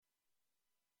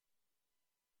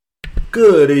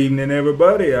Good evening,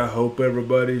 everybody. I hope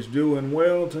everybody's doing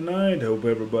well tonight. Hope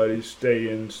everybody's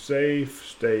staying safe,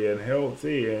 staying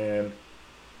healthy, and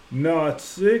not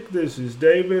sick. This is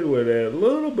David with a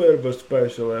little bit of a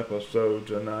special episode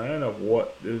tonight of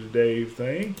What Does Dave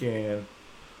Think? And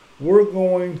we're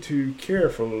going to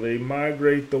carefully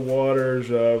migrate the waters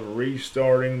of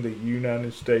restarting the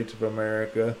United States of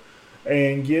America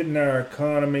and getting our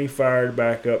economy fired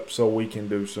back up so we can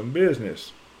do some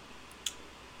business.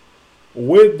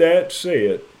 With that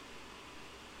said,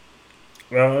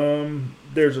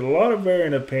 there's a lot of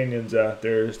varying opinions out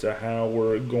there as to how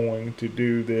we're going to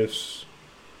do this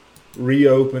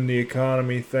reopen the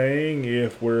economy thing,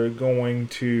 if we're going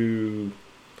to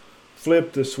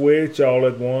flip the switch all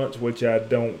at once, which I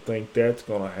don't think that's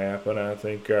going to happen. I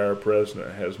think our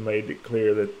president has made it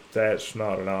clear that that's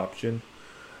not an option.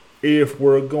 If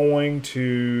we're going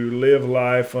to live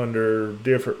life under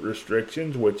different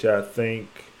restrictions, which I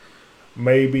think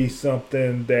may be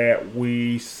something that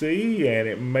we see, and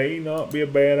it may not be a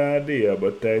bad idea,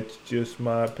 but that's just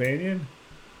my opinion.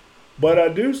 But I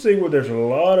do see where there's a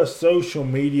lot of social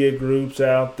media groups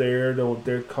out there that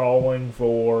they're calling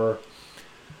for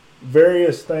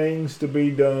various things to be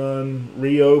done.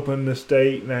 Reopen the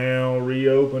state now,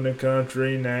 reopen the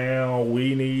country now,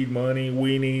 we need money,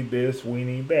 we need this, we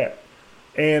need that.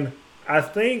 And I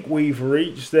think we've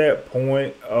reached that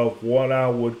point of what I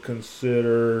would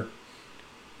consider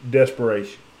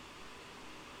desperation.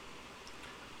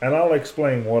 And I'll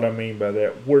explain what I mean by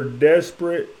that. We're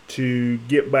desperate to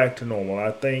get back to normal. I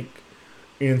think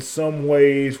in some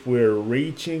ways we're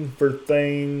reaching for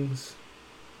things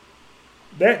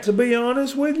that, to be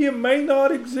honest with you, may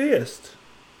not exist.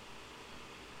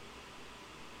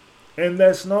 And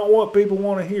that's not what people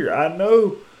want to hear. I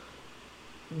know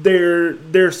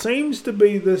there seems to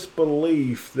be this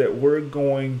belief that we're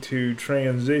going to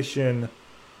transition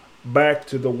back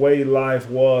to the way life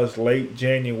was late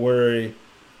January,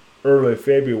 early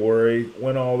February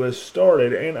when all this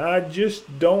started. And I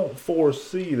just don't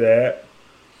foresee that,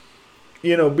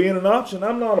 being an option.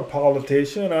 I'm not a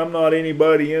politician. I'm not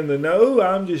anybody in the know.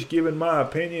 I'm just giving my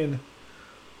opinion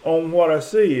on what I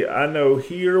see. I know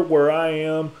here where I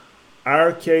am,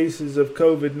 our cases of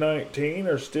COVID-19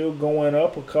 are still going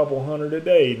up a couple hundred a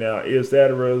day. Now, is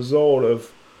that a result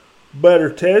of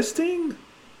better testing?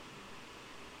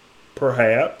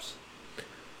 Perhaps.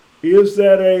 Is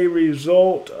that a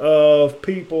result of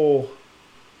people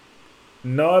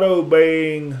not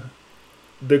obeying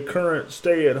the current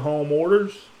stay-at-home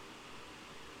orders?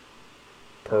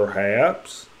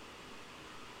 Perhaps.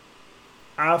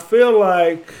 I feel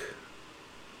like,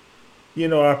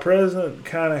 our president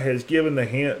kind of has given the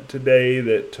hint today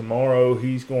that tomorrow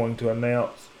he's going to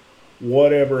announce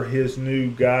whatever his new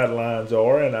guidelines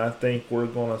are, and I think we're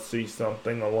going to see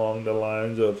something along the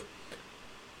lines of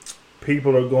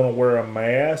people are going to wear a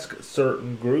mask. A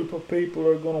certain group of people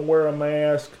are going to wear a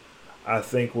mask. I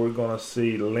think we're going to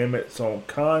see limits on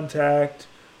contact.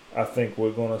 I think we're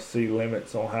going to see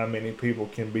limits on how many people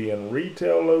can be in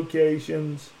retail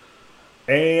locations.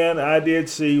 And I did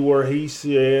see where he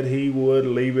said he would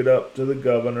leave it up to the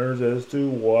governors as to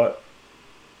what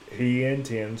he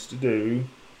intends to do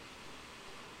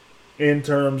in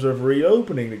terms of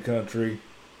reopening the country.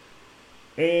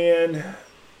 And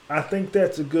I think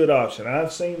that's a good option.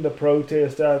 I've seen the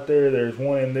protest out there. There's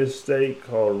one in this state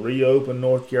called Reopen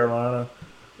North Carolina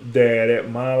that at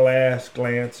my last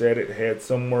glance at it had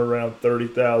somewhere around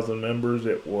 30,000 members.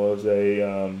 It was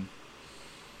a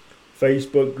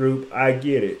Facebook group. I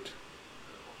get it.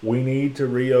 We need to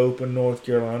reopen North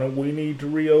Carolina. We need to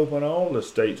reopen all the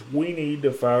states. We need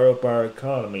to fire up our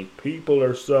economy. People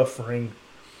are suffering.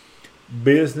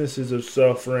 Businesses are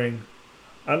suffering.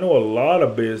 I know a lot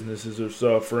of businesses are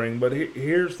suffering, but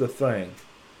here's the thing.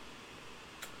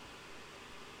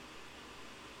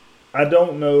 I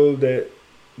don't know that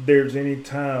there's any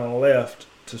time left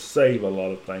to save a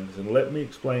lot of things, and let me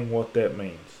explain what that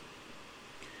means.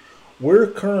 We're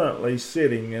currently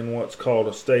sitting in what's called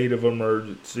a state of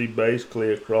emergency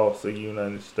basically across the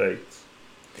United States.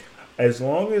 As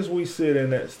long as we sit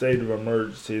in that state of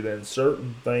emergency, then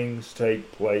certain things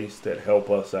take place that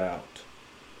help us out.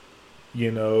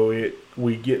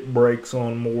 We get breaks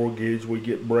on mortgage, we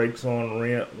get breaks on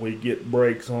rent, we get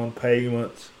breaks on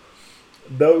payments.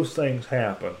 Those things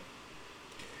happen.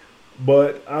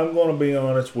 But I'm going to be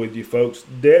honest with you folks,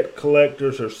 debt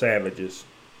collectors are savages.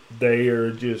 They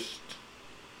are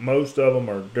most of them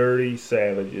are dirty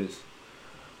savages.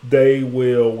 They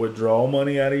will withdraw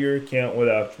money out of your account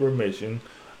without your permission.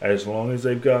 As long as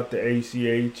they've got the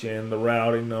ACH and the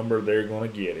routing number, they're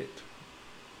going to get it.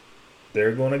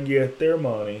 They're going to get their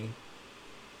money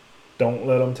Don't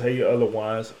let them tell you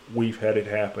otherwise. We've had it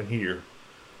happen here.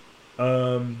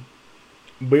 Um,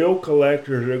 Bill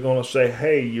collectors are going to say,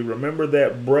 hey, you remember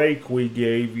that break we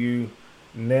gave you?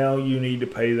 Now you need to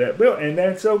pay that bill. And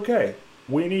that's okay.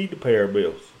 We need to pay our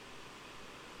bills.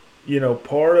 You know,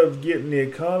 part of getting the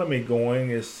economy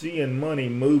going is seeing money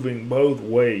moving both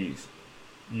ways.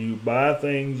 You buy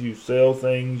things, you sell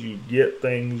things, you get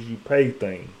things, you pay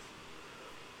things.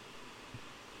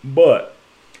 But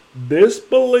this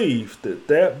belief that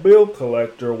that bill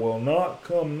collector will not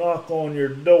come knock on your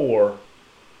door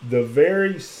the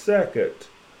very second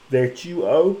that you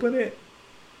open it,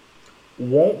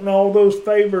 wanting all those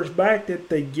favors back that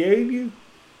they gave you,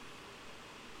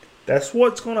 that's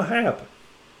what's going to happen.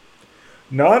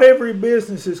 Not every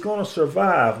business is going to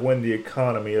survive when the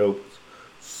economy opens.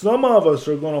 Some of us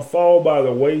are going to fall by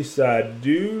the wayside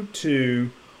due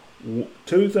to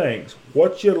two things: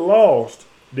 what you lost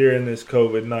during this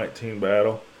COVID-19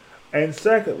 battle, and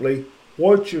secondly,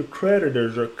 what your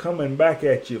creditors are coming back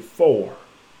at you for.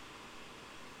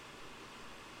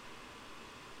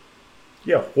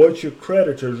 Yeah, what your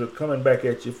creditors are coming back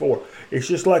at you for. It's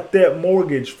just like that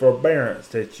mortgage forbearance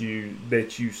that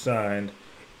you signed,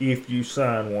 if you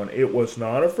sign one. It was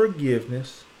not a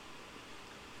forgiveness.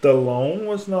 The loan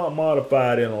was not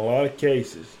modified in a lot of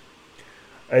cases.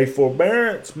 A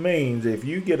forbearance means if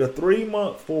you get a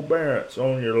 3-month forbearance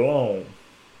on your loan,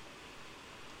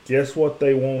 guess what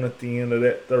they want at the end of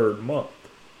that 3rd month?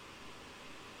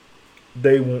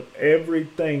 They want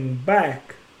everything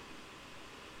back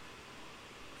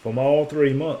from all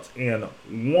 3 months in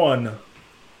one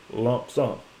lump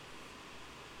sum.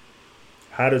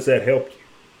 How does that help you?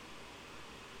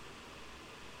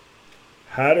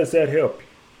 How does that help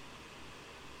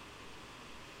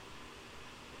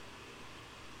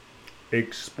you?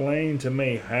 Explain to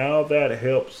me how that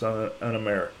helps an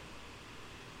American.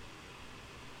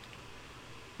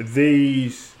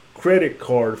 These credit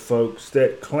card folks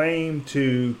that claim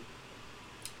to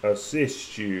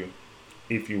assist you,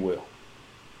 if you will,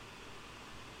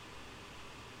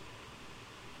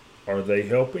 are they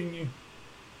helping you?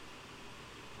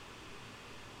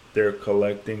 They're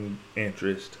collecting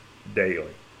interest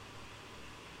daily.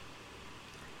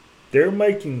 They're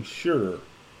making sure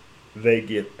they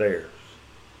get theirs.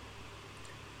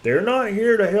 They're not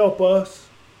here to help us.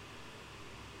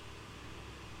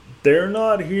 They're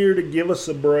not here to give us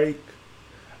a break.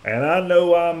 And I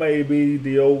know I may be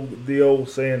the old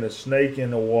saying, the snake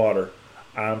in the water.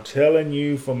 I'm telling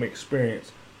you from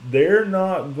experience, they're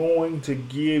not going to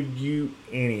give you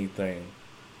anything.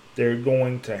 They're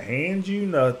going to hand you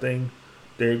nothing.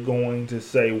 They're going to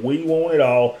say, we want it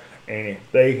all. And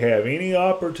if they have any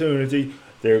opportunity,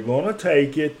 they're going to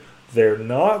take it. They're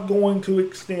not going to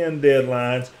extend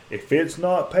deadlines. If it's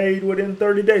not paid within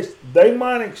 30 days, they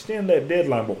might extend that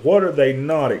deadline. But what are they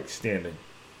not extending?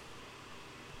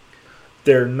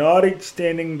 They're not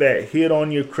extending that hit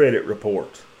on your credit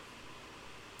report.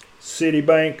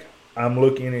 Citibank, I'm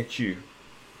looking at you.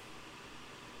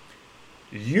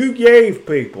 You gave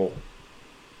people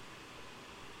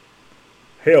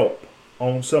help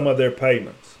on some of their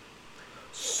payments.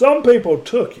 Some people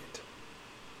took it,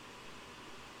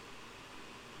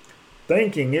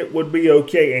 thinking it would be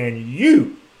okay, and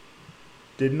you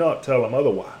did not tell them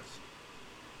otherwise.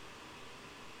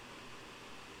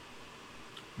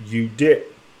 You did.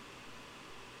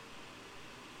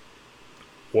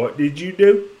 What did you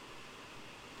do?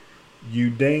 You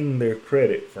dinged their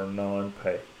credit for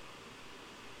non-pay.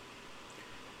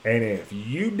 And if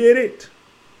you did it,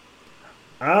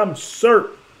 I'm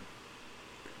certain,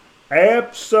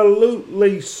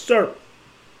 absolutely certain,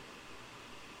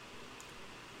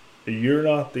 you're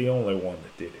not the only one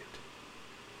that did it.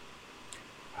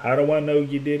 How do I know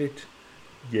you did it?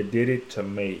 You did it to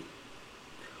me.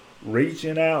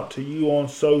 Reaching out to you on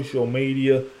social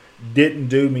media didn't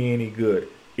do me any good.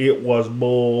 It was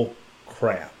bull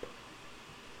crap.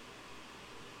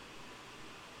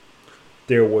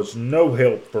 There was no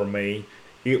help for me.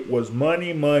 It was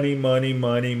money, money, money,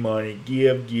 money, money,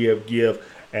 give, give, give,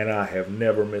 and I have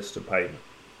never missed a payment.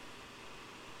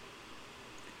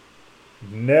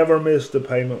 Never missed a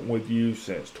payment with you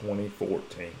since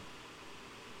 2014.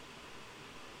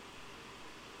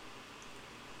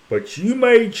 But you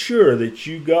made sure that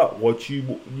you got what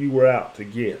you were out to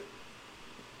get.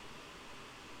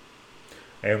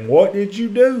 And what did you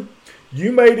do?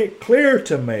 You made it clear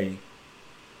to me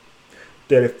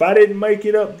that if I didn't make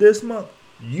it up this month,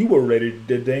 you were ready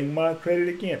to ding my credit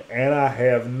again. And I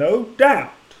have no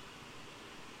doubt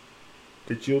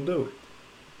that you'll do it.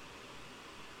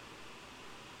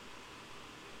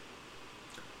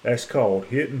 That's called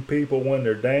hitting people when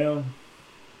they're down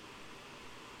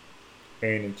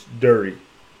and it's dirty.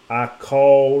 I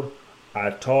called,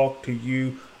 I talked to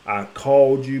you, I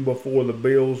called you before the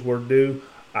bills were due,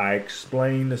 I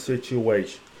explained the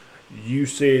situation. You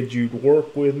said you'd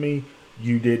work with me,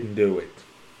 you didn't do it.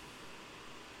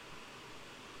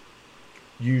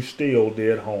 You still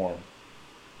did harm.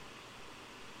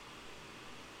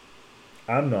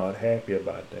 I'm not happy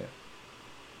about that.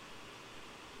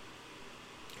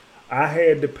 I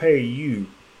had to pay you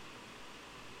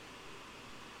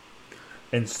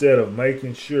instead of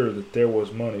making sure that there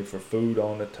was money for food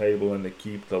on the table and to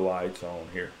keep the lights on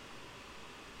here.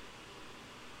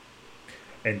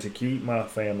 And to keep my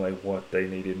family what they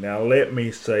needed. Now let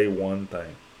me say one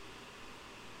thing.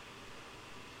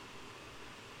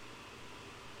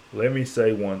 Let me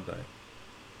say one thing.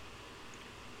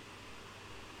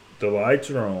 The lights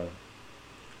are on.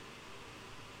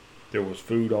 There was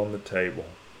food on the table.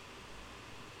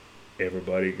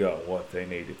 Everybody got what they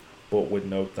needed, but with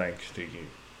no thanks to you.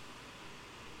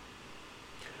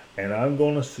 And I'm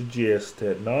going to suggest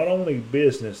that not only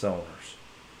business owners,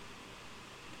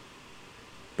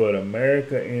 but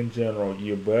America in general,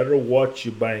 you better watch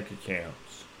your bank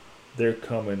accounts. They're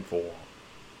coming for them.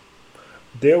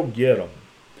 They'll get them.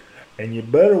 And you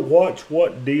better watch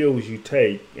what deals you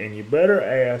take. And you better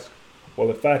ask,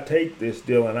 well, if I take this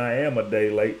deal and I am a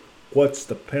day late, what's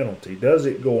the penalty? Does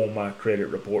it go on my credit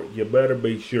report? You better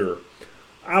be sure.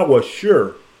 I was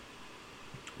sure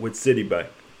with Citibank.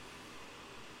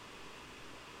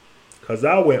 Because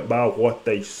I went by what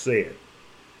they said.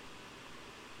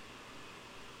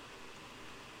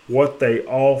 What they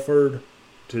offered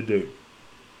to do.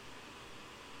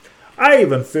 I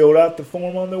even filled out the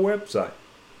form on their website.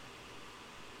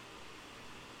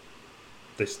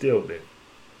 They still did.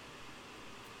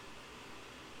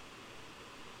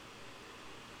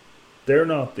 They're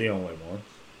not the only ones.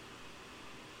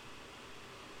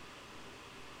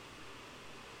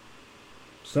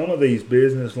 Some of these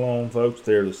business loan folks,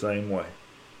 they're the same way.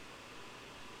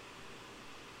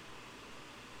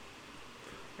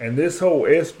 And this whole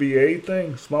SBA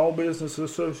thing, Small Business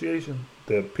Association,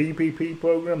 the PPP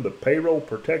program, the Payroll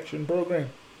Protection Program,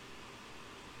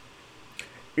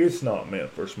 it's not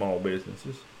meant for small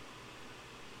businesses.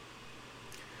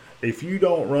 If you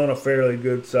don't run a fairly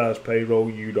good sized payroll,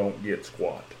 you don't get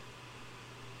squat.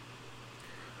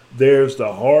 There's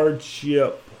the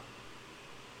hardship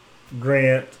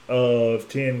grant of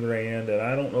 10 grand, and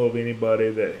I don't know of anybody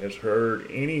that has heard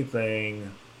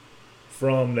anything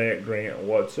from that grant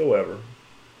whatsoever.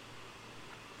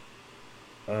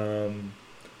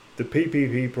 The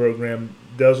PPP program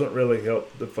doesn't really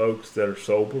help the folks that are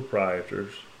sole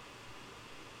proprietors.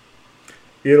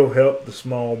 It'll help the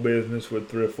small business with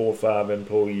 3 or 4 or 5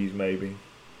 employees maybe.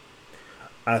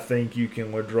 I think you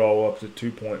can withdraw up to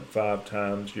 2.5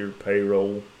 times your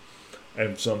payroll,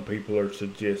 and some people are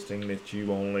suggesting that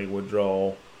you only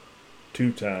withdraw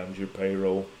 2 times your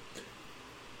payroll.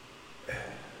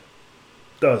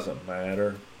 Doesn't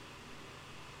matter.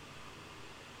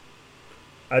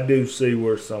 I do see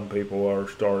where some people are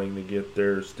starting to get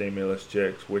their stimulus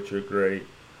checks, which are great.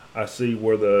 I see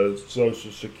where the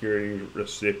Social Security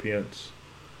recipients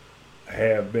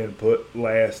have been put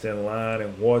last in line,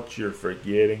 and what you're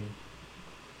forgetting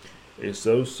is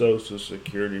those Social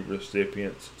Security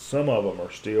recipients, some of them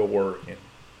are still working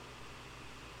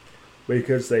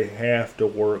because they have to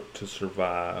work to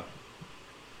survive.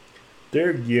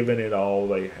 They're giving it all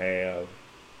they have.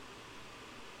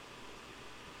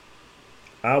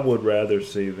 I would rather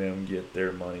see them get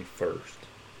their money first.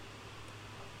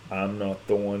 I'm not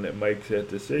the one that makes that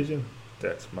decision.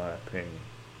 That's my opinion.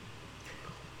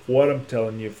 What I'm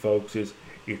telling you folks is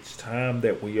it's time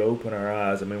that we open our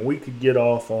eyes. I mean, we could get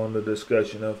off on the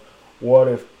discussion of what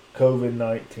if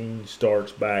COVID-19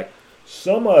 starts back.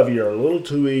 Some of you are a little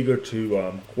too eager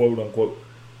to quote unquote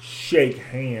shake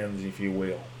hands, if you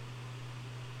will,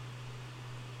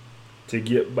 to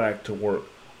get back to work.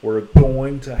 We're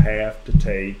going to have to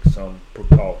take some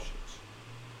precautions.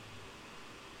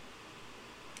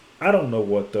 I don't know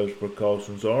what those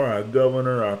precautions are. Our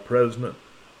governor, our president,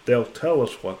 they'll tell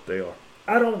us what they are.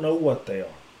 I don't know what they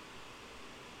are.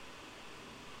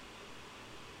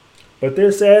 But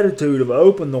this attitude of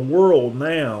open the world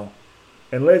now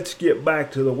and let's get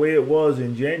back to the way it was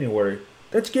in January,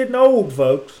 that's getting old,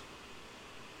 folks.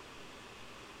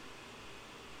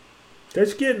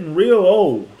 That's getting real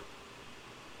old.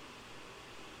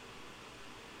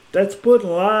 That's putting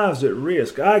lives at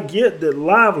risk. I get that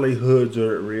livelihoods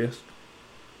are at risk.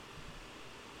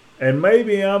 And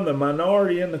maybe I'm the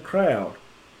minority in the crowd.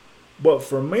 But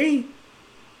for me,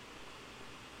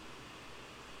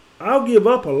 I'll give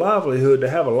up a livelihood to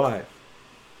have a life.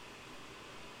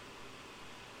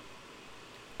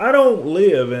 I don't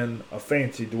live in a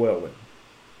fancy dwelling.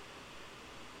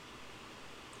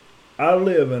 I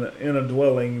live in a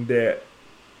dwelling that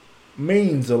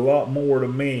means a lot more to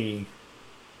me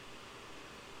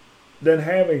than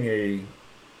having a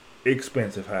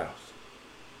expensive house.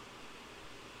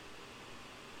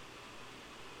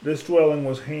 This dwelling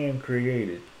was hand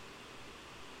created.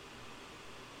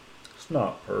 It's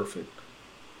not perfect.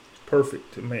 It's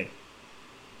perfect to me.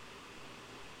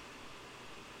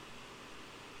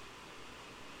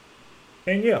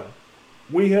 And yeah,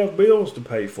 we have bills to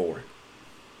pay for it.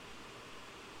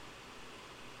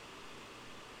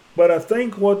 But I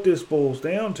think what this boils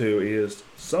down to is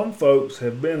some folks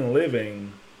have been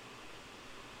living,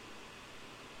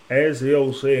 as the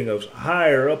old saying goes,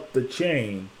 higher up the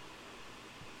chain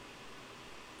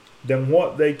than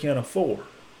what they can afford.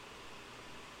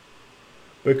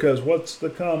 Because what's the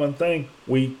common thing?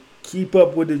 We keep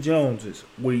up with the Joneses.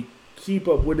 We keep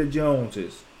up with the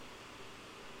Joneses.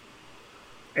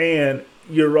 And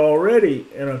you're already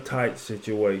in a tight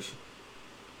situation.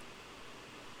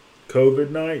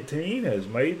 COVID-19 has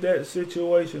made that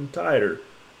situation tighter,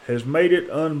 has made it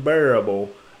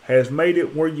unbearable, has made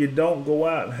it where you don't go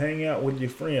out and hang out with your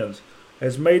friends,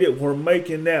 has made it where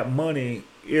making that money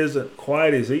isn't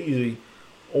quite as easy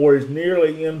or is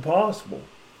nearly impossible.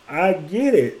 I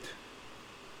get it.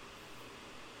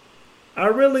 I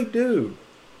really do.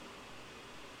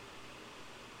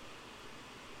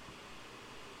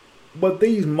 But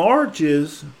these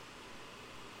marches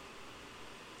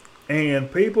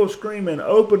and people screaming,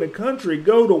 open the country,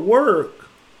 go to work.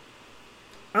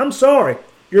 I'm sorry,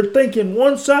 you're thinking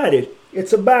one-sided.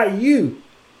 It's about you.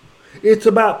 It's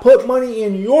about put money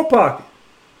in your pocket.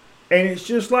 And it's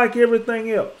just like everything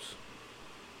else.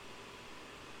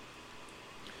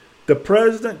 The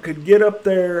president could get up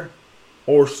there,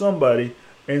 or somebody,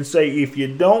 and say, if you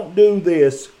don't do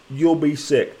this, you'll be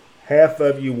sick. Half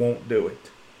of you won't do it.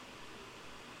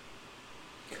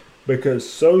 Because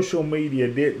social media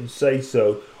didn't say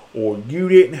so, or you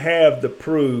didn't have the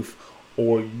proof,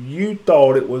 or you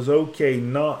thought it was okay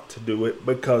not to do it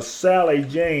because Sally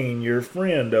Jane, your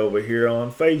friend over here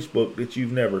on Facebook that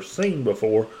you've never seen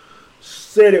before,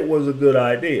 said it was a good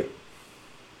idea.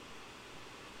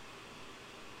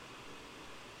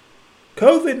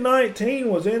 COVID-19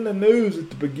 was in the news at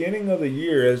the beginning of the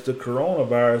year as the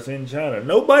coronavirus in China.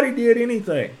 Nobody did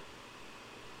anything.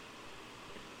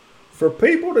 For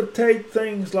people to take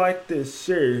things like this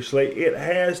seriously, it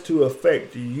has to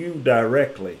affect you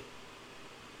directly.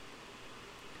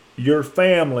 Your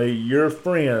family, your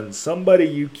friends, somebody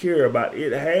you care about,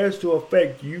 it has to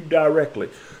affect you directly.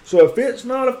 So if it's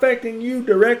not affecting you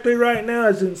directly right now,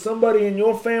 as in somebody in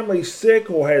your family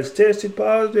sick or has tested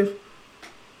positive,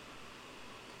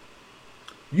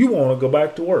 you want to go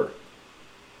back to work.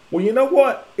 Well, you know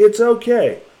what? It's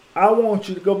okay. I want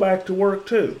you to go back to work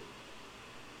too.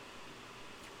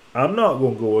 I'm not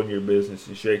going to go in your business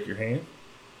and shake your hand.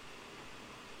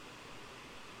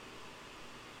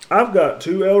 I've got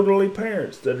 2 elderly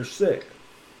parents that are sick.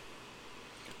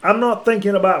 I'm not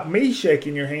thinking about me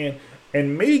shaking your hand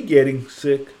and me getting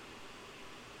sick.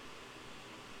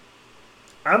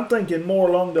 I'm thinking more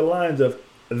along the lines of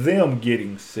them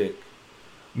getting sick.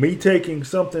 Me taking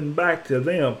something back to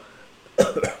them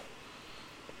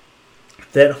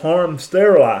that harms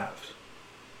their lives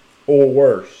or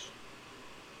worse.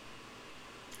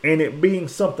 And it being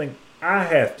something I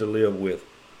have to live with.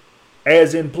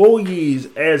 As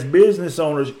employees, as business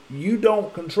owners, you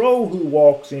don't control who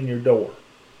walks in your door.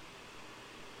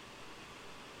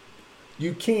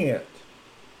 You can't.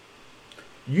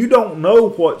 You don't know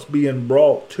what's being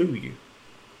brought to you.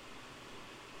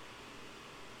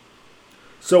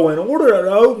 So in order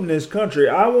to open this country,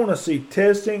 I want to see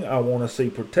testing, I want to see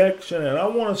protection, and I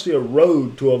want to see a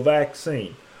road to a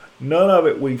vaccine. None of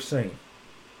it we've seen.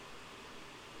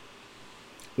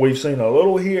 We've seen a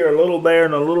little here, a little there,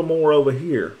 and a little more over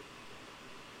here.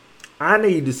 I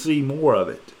need to see more of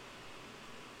it.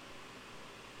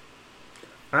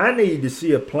 I need to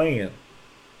see a plan.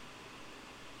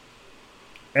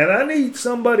 And I need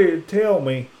somebody to tell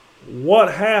me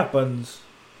what happens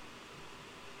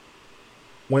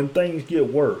when things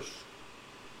get worse.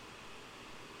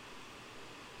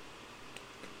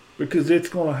 Because it's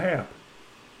going to happen.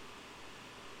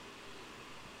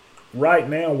 Right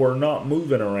now, we're not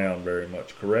moving around very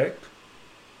much, correct?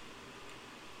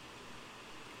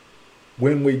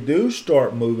 When we do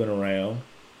start moving around,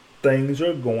 things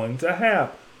are going to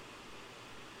happen.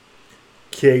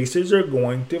 Cases are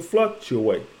going to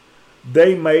fluctuate.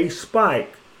 They may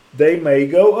spike. They may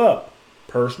go up.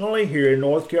 Personally, here in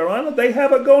North Carolina, they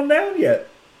haven't gone down yet.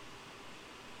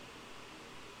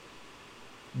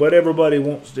 But everybody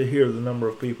wants to hear the number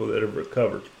of people that have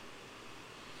recovered.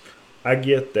 I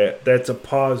get that. That's a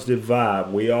positive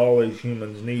vibe. We all as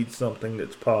humans need something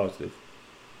that's positive.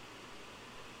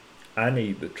 I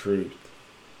need the truth.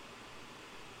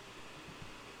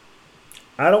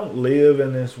 I don't live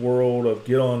in this world of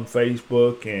get on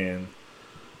Facebook and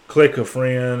click a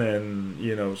friend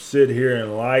and, sit here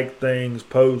and like things,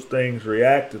 post things,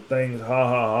 react to things, ha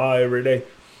ha ha every day.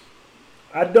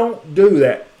 I don't do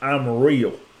that. I'm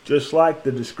real. Just like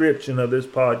the description of this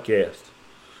podcast.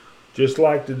 Just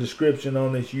like the description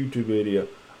on this YouTube video.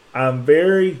 I'm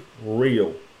very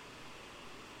real.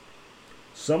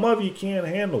 Some of you can't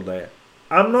handle that.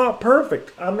 I'm not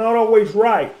perfect. I'm not always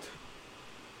right.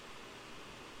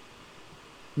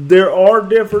 There are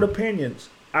different opinions.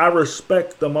 I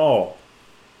respect them all.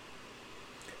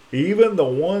 Even the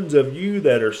ones of you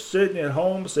that are sitting at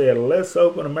home saying, let's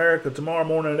open America tomorrow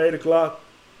morning at 8 o'clock.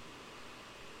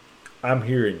 I'm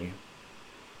hearing you.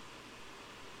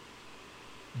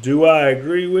 Do I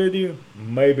agree with you?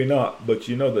 Maybe not. But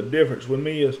the difference with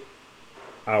me is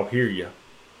I'll hear you.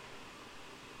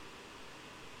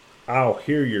 I'll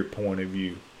hear your point of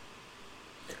view.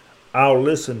 I'll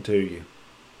listen to you.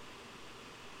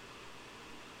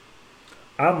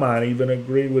 I might even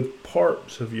agree with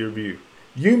parts of your view.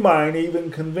 You might even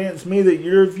convince me that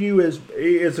your view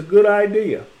is a good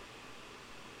idea.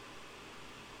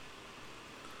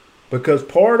 Because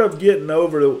part of getting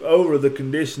over the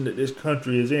condition that this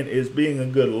country is in is being a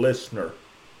good listener.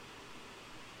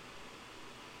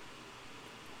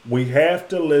 We have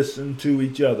to listen to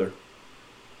each other.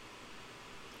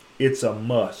 It's a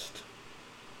must.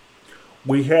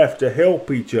 We have to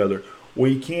help each other.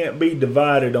 We can't be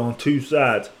divided on two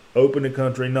sides. Open the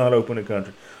country, not open the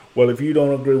country. Well, if you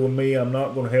don't agree with me, I'm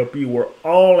not going to help you. We're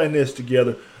all in this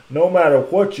together. No matter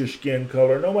what your skin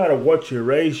color, no matter what your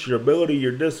race, your ability,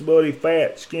 your disability,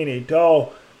 fat, skinny,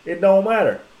 tall, it don't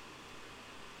matter.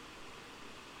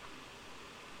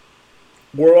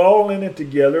 We're all in it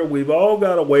together. We've all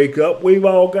got to wake up. We've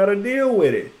all got to deal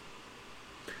with it.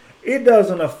 It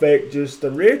doesn't affect just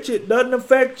the rich. It doesn't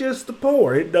affect just the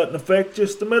poor. It doesn't affect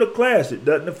just the middle class. It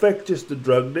doesn't affect just the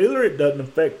drug dealer. It doesn't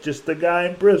affect just the guy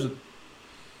in prison.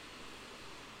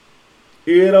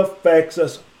 It affects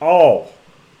us all.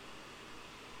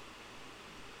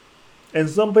 And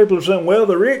some people are saying, well,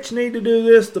 the rich need to do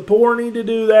this, the poor need to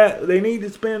do that, they need to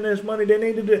spend this money, they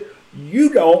need to do... You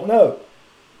don't know.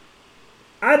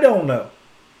 I don't know.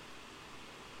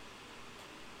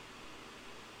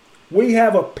 We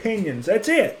have opinions. That's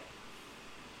it.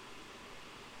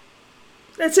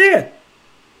 That's it.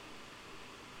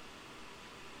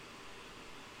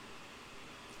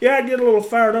 Yeah, I get a little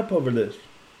fired up over this.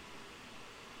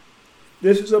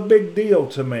 This is a big deal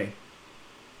to me.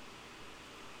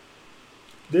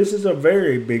 This is a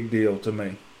very big deal to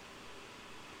me.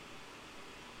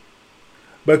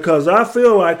 Because I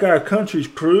feel like our country's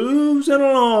cruising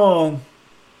along.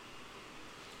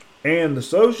 And the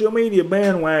social media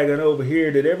bandwagon over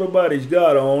here that everybody's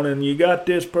got on, and you got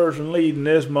this person leading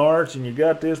this march, and you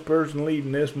got this person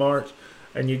leading this march,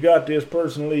 and you got this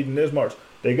person leading this march.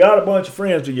 They got a bunch of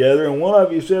friends together, and one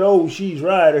of you said, oh, she's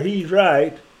right, or he's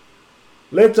right.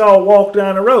 Let's all walk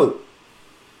down the road.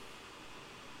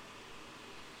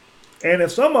 And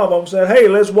if some of them said, hey,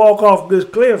 let's walk off this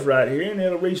cliff right here and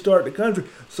it'll restart the country,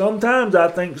 sometimes I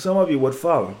think some of you would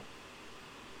follow.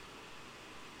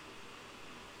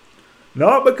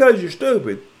 Not because you're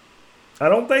stupid. I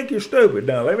don't think you're stupid.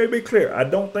 Now, let me be clear. I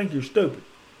don't think you're stupid.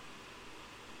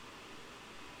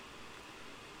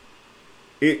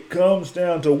 It comes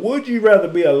down to, would you rather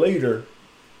be a leader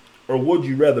or would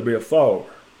you rather be a follower?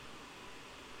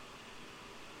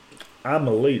 I'm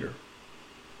a leader.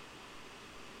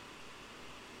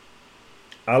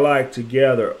 I like to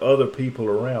gather other people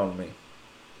around me.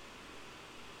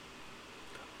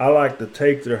 I like to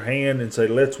take their hand and say,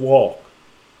 let's walk,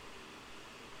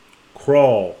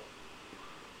 crawl,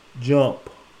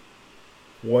 jump,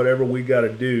 whatever we got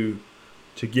to do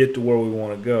to get to where we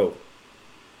want to go.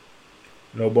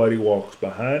 Nobody walks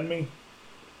behind me.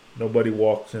 Nobody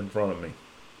walks in front of me.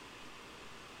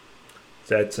 It's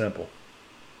that simple.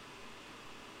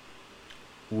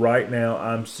 Right now,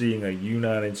 I'm seeing a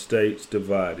United States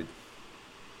divided.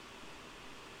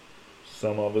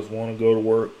 Some of us want to go to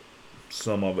work.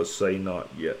 Some of us say not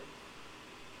yet.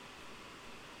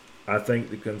 I think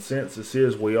the consensus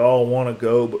is we all want to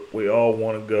go, but we all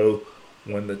want to go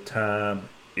when the time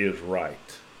is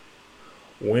right.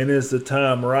 When is the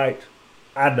time right?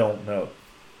 I don't know.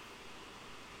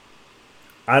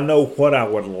 I know what I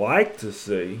would like to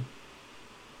see.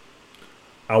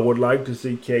 I would like to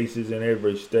see cases in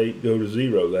every state go to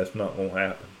zero. That's not going to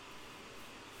happen.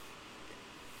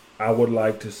 I would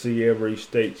like to see every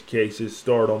state's cases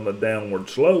start on the downward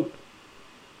slope.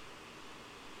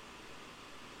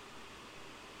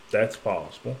 That's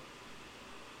possible.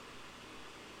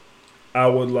 I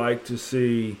would like to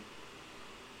see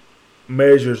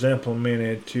measures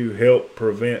implemented to help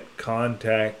prevent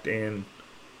contact and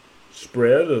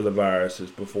spread of the viruses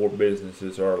before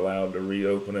businesses are allowed to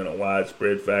reopen in a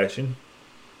widespread fashion.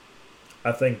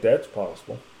 I think that's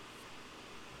possible.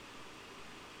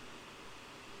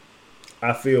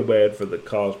 I feel bad for the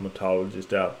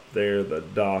cosmetologists out there, the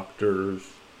doctors,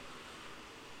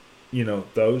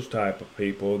 those type of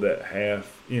people that have,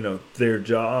 their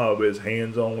job is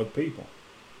hands-on with people.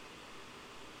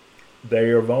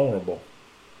 They are vulnerable.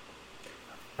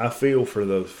 I feel for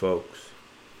those folks.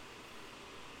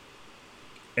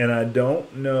 And I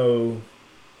don't know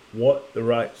what the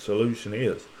right solution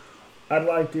is. I'd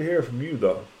like to hear from you,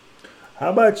 though. How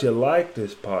about you like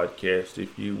this podcast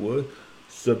if you would?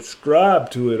 Subscribe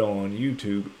to it on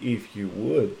YouTube if you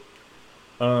would.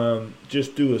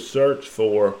 Just do a search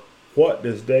for What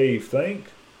Does Dave Think?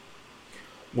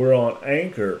 We're on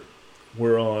Anchor.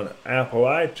 We're on Apple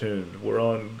iTunes. We're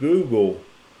on Google.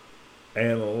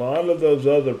 And a lot of those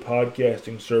other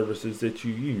podcasting services that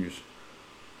you use.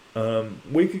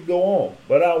 We could go on,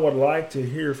 but I would like to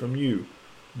hear from you.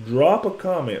 Drop a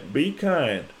comment. Be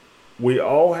kind. We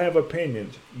all have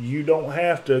opinions. You don't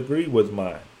have to agree with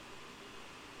mine.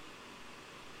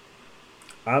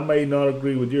 I may not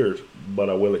agree with yours, but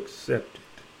I will accept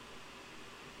it.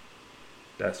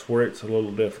 That's where it's a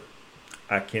little different.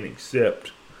 I can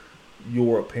accept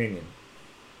your opinion.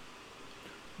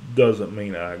 Doesn't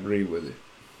mean I agree with it.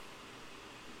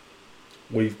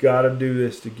 We've got to do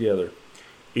this together.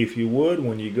 If you would,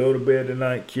 when you go to bed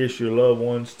tonight, kiss your loved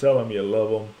ones, tell them you love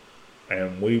them,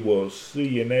 and we will see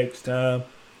you next time.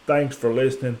 Thanks for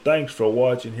listening. Thanks for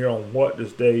watching here on What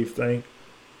Does Dave Think?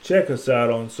 Check us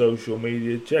out on social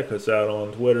media. Check us out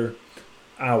on Twitter.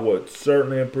 I would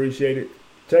certainly appreciate it.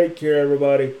 Take care,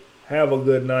 everybody. Have a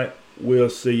good night.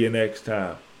 We'll see you next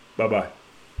time. Bye-bye.